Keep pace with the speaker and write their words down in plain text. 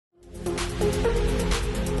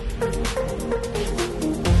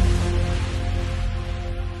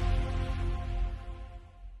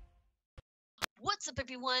up,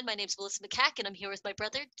 everyone? My name's Melissa McCack, and I'm here with my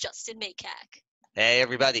brother, Justin Maycack. Hey,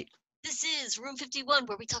 everybody. This is Room 51,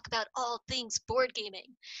 where we talk about all things board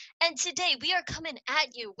gaming. And today we are coming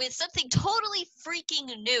at you with something totally freaking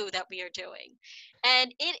new that we are doing.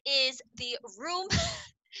 And it is the Room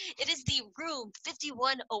it is the Room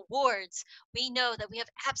 51 Awards. We know that we have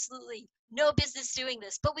absolutely no business doing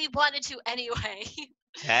this, but we wanted to anyway.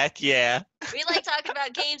 Heck yeah. We like talking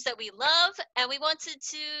about games that we love, and we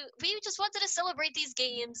just wanted to celebrate these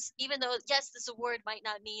games, even though, yes, this award might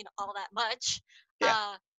not mean all that much,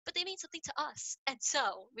 Yeah. but they mean something to us, and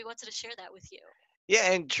so we wanted to share that with you.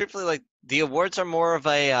 Yeah, and truthfully, like the awards are more of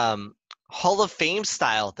a Hall of Fame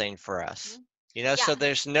style thing for us. Hmm. So Yeah,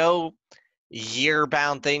 there's no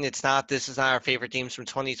year-bound thing. It's not this is not our favorite games from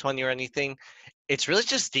 2020 or anything. It's really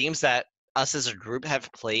just games that us as a group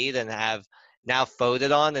have played and have now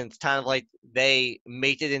voted on, and it's kind of like they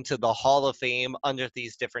make it into the Hall of Fame under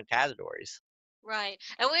these different categories. right.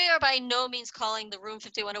 And we are by no means calling the Room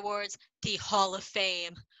 51 Awards the Hall of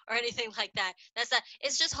Fame or anything like that. That's not,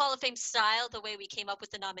 it's just Hall of Fame style, the way we came up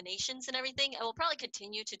with the nominations and everything. And we'll probably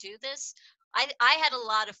continue to do this. I had a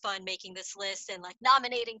lot of fun making this list and like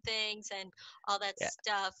nominating things and all that Yeah.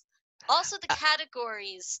 stuff. Also, the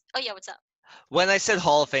categories. Oh, yeah, what's up? When I said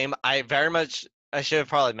Hall of Fame, I should have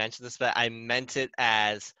probably mentioned this, but I meant it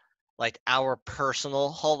as like our personal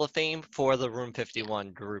Hall of Fame for the Room Yeah,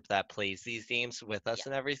 51 group that plays these games with us yeah,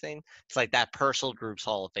 and everything. It's like that personal group's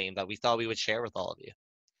Hall of Fame that we thought we would share with all of you.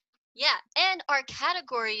 yeah. And our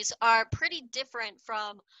categories are pretty different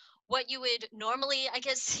from what you would normally, I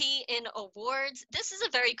guess, see in awards. This is a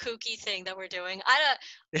very kooky thing that we're doing.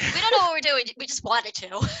 We don't know what we're doing. We just wanted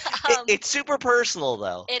to. It's super personal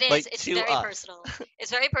though, It is. like It's to very us. personal. It's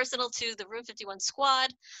very personal to the Room 51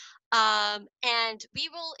 squad. And we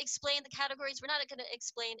will explain the categories. We're not going to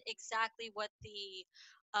explain exactly what the,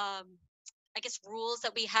 I guess, rules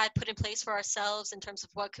that we had put in place for ourselves in terms of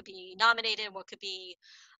what could be nominated and what could be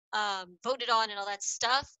voted on and all that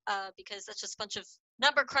stuff, because that's just a bunch of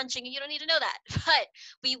number crunching and you don't need to know that. But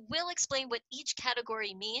we will explain what each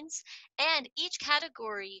category means, and each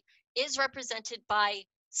category is represented by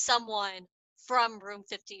someone from Room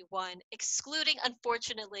 51, excluding,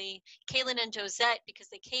 unfortunately, Kaylin and Josette because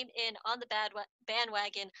they came in on the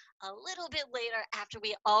bandwagon a little bit later after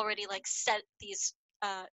we already like set these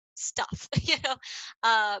stuff, you know.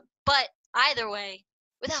 But either way,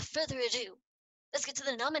 without further ado, let's get to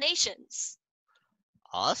the nominations.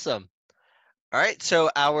 Awesome. All right, so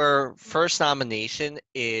our first nomination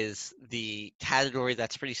is the category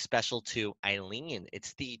that's pretty special to Eileen.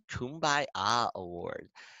 It's the Kumbaya Award.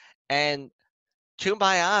 And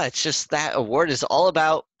Kumbaya, it's just that award is all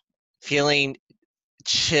about feeling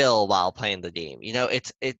chill while playing the game.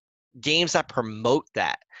 It's games that promote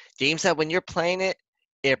that. Games that when you're playing it,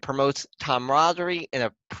 it promotes camaraderie in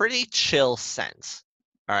a pretty chill sense.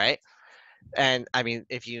 All right. And I mean,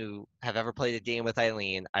 if you have ever played a game with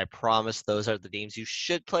Eileen, I promise those are the games you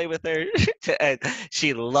should play with her. And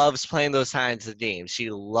she loves playing those kinds of games. She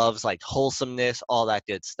loves like wholesomeness, all that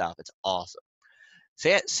good stuff. It's awesome. So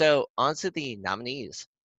yeah, so on to the nominees.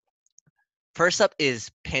 First up is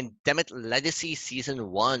Pandemic Legacy Season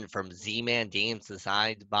 1 from Z-Man Games,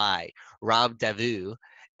 designed by Rob Davu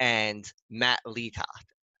and Matt Leacock.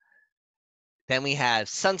 Then we have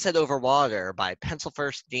Sunset Over Water by Pencil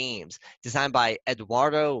First Games, designed by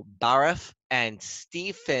Eduardo Baraf and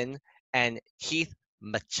Stephen and Keith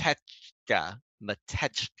Matechka.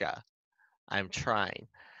 Matechka. I'm trying.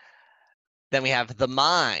 Then we have The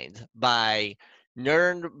Mind by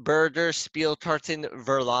Nürnberger Spielkarten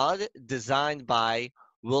Verlag, designed by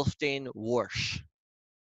Wolfgang Warsch.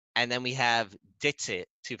 And then we have Dixit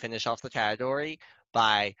to finish off the category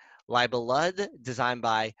by Libelud, designed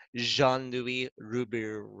by Jean-Louis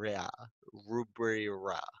Rubira.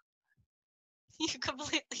 Rubira. You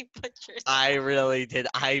completely butchered I that. really did.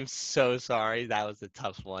 I'm so sorry. That was a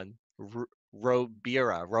tough one.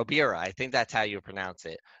 Robira. Robira. I think that's how you pronounce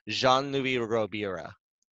it. Jean-Louis Robira.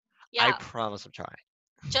 I Yeah, promise I'm trying.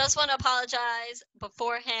 just want to apologize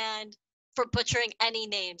beforehand for butchering any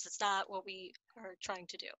names. It's not what we are trying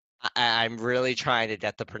to do. I'm really trying to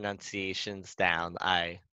get the pronunciations down.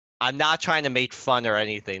 I'm not trying to make fun or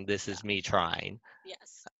anything. This No, is me trying.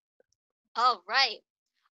 yes. All right.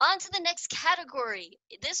 On to the next category.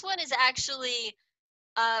 This one is actually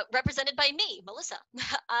represented by me, Melissa.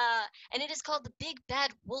 And it is called the Big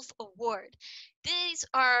Bad Wolf Award. These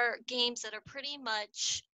are games that are pretty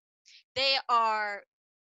much, they are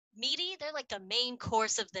meaty. They're like the main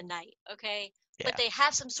course of the night, okay? but they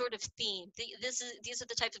have some sort of theme. These are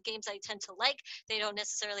the types of games I tend to like. They don't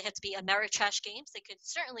necessarily have to be Ameritrash games. They could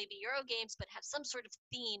certainly be Euro games, but have some sort of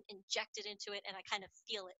theme injected into it, and I kind of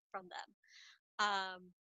feel it from them.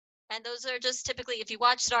 And those are just typically, if you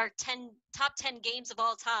watched our top 10 games of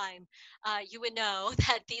all time, you would know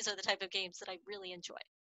that these are the type of games that I really enjoy.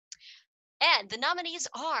 And the nominees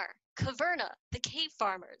are Caverna, The Cave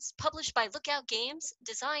Farmers, published by Lookout Games,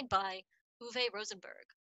 designed by Uwe Rosenberg.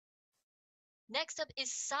 Next up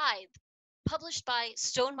is Scythe, published by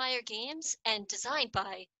Stonemaier Games and designed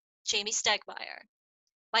by Jamie Stegmaier.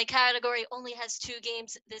 My category only has 2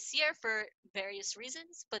 games this year for various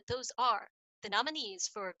reasons, but those are the nominees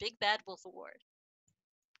for Big Bad Wolf Award.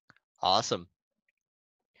 Awesome.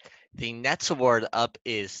 The next award up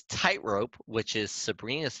is Tightrope, which is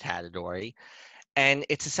Sabrina's category. And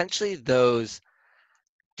it's essentially those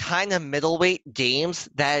kind of middleweight games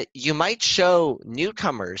that you might show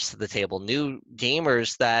newcomers to the table, new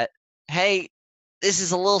gamers that, hey, this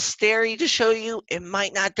is a little scary to show you. It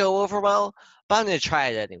might not go over well, but I'm going to try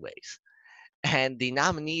it anyways. And the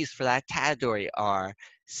nominees for that category are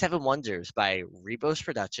Seven Wonders by Rebos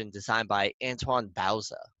Production, designed by Antoine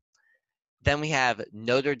Bauza. Then we have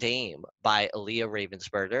Notre Dame by Aaliyah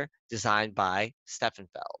Ravensburger, designed by Steffenfeld.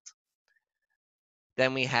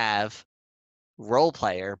 Then we have Role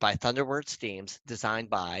Player by Thunderworks Games, designed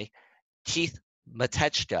by Keith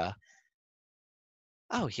Matechka.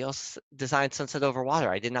 Oh, he also designed Sunset Over Water.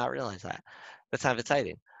 I did not realize that. That's kind of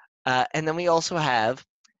exciting. And then we also have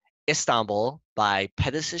Istanbul by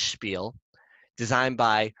Pegasus Spiel, designed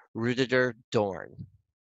by Rudiger Dorn.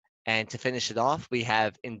 And to finish it off, we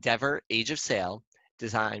have Endeavor Age of Sail,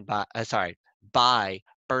 designed by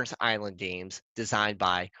Burnt Island Games, designed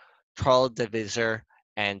by Carl DeVisser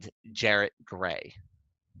and Jarrett Gray.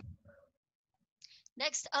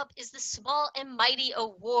 Next up is the Small and Mighty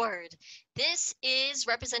Award. This is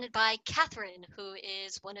represented by Catherine, who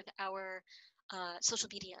is one of our social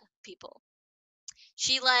media people.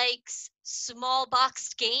 She likes small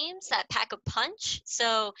boxed games that pack a punch.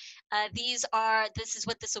 So this is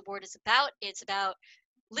what this award is about. It's about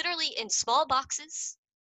literally in small boxes.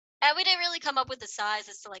 And we didn't really come up with the size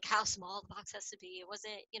as to like how small the box has to be. It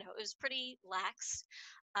wasn't, it was pretty lax.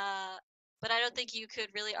 But I don't think you could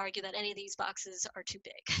really argue that any of these boxes are too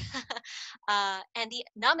big. And the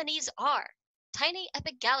nominees are Tiny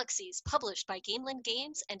Epic Galaxies, published by Gameland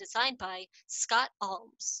Games and designed by Scott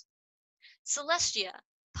Alms. Celestia,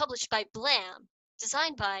 published by Blam,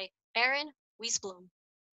 designed by Aaron Weisblum.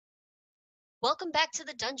 Welcome Back to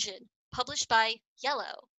the Dungeon, published by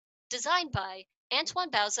Yellow, designed by Antoine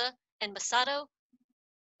Bauza and Masato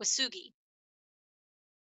Wasugi.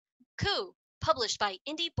 Coup, published by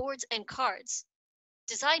Indie Boards and Cards,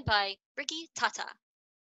 designed by Riki Tata.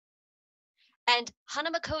 And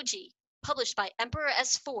Hanamakoji, published by Emperor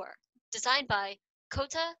S4, designed by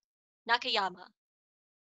Kota Nakayama.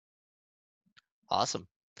 Awesome.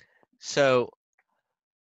 So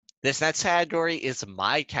this next category is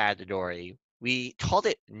my category. We called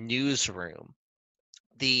it Newsroom.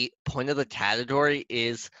 The point of the category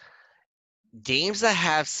is games that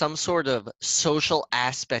have some sort of social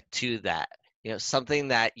aspect to that. Something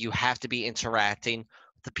that you have to be interacting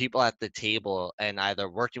with the people at the table and either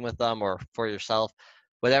working with them or for yourself.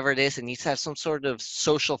 Whatever it is, it needs to have some sort of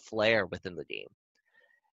social flair within the game.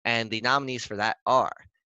 And the nominees for that are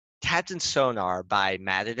Captain Sonar by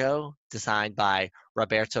Matado, designed by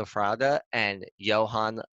Roberto Frada and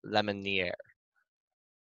Johan Lemanier.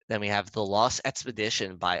 Then we have The Lost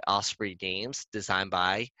Expedition by Osprey Games, designed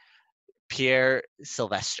by Pierre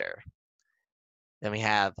Sylvester. Then we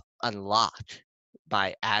have Unlocked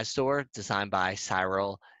by Asdor, designed by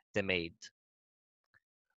Cyril Demade.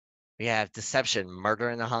 We have Deception,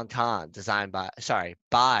 Murder in Hong Kong,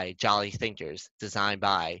 by Jolly Thinkers, designed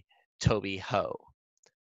by Toby Ho.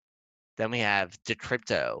 Then we have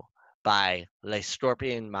Decrypto by Le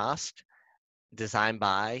Scorpion Mask, designed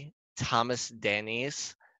by Thomas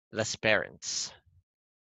Danis L'Esperance.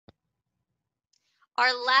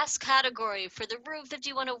 Our last category for the Room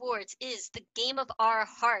 51 Awards is the Game of Our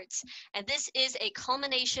Hearts. And this is a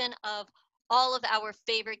culmination of all of our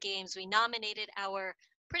favorite games. We nominated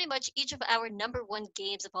pretty much each of our #1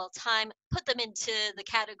 games of all time, put them into the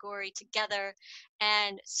category together.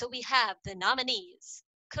 And so we have the nominees.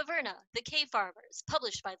 Caverna, The Cave Farmers,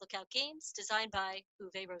 published by Lookout Games, designed by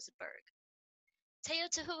Uwe Rosenberg.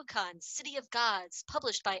 Teotihuacan, City of Gods,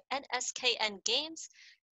 published by NSKN Games,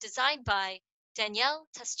 designed by Danielle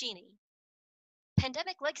Taschini.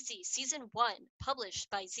 Pandemic Legacy Season 1, published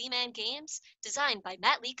by Z-Man Games, designed by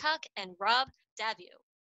Matt Leacock and Rob Davio.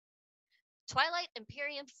 Twilight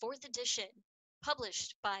Imperium 4th Edition,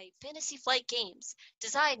 published by Fantasy Flight Games,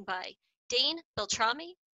 designed by Dane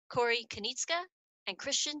Beltrami, Corey Kanitska, and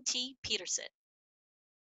Christian T. Peterson.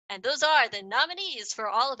 And those are the nominees for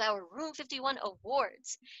all of our Room 51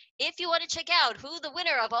 awards. If you want to check out who the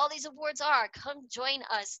winner of all these awards are, come join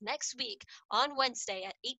us next week on Wednesday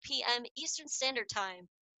at 8 p.m. Eastern Standard Time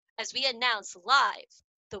as we announce live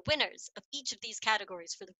the winners of each of these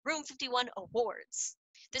categories for the Room 51 awards.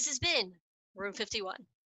 This has been Room 51.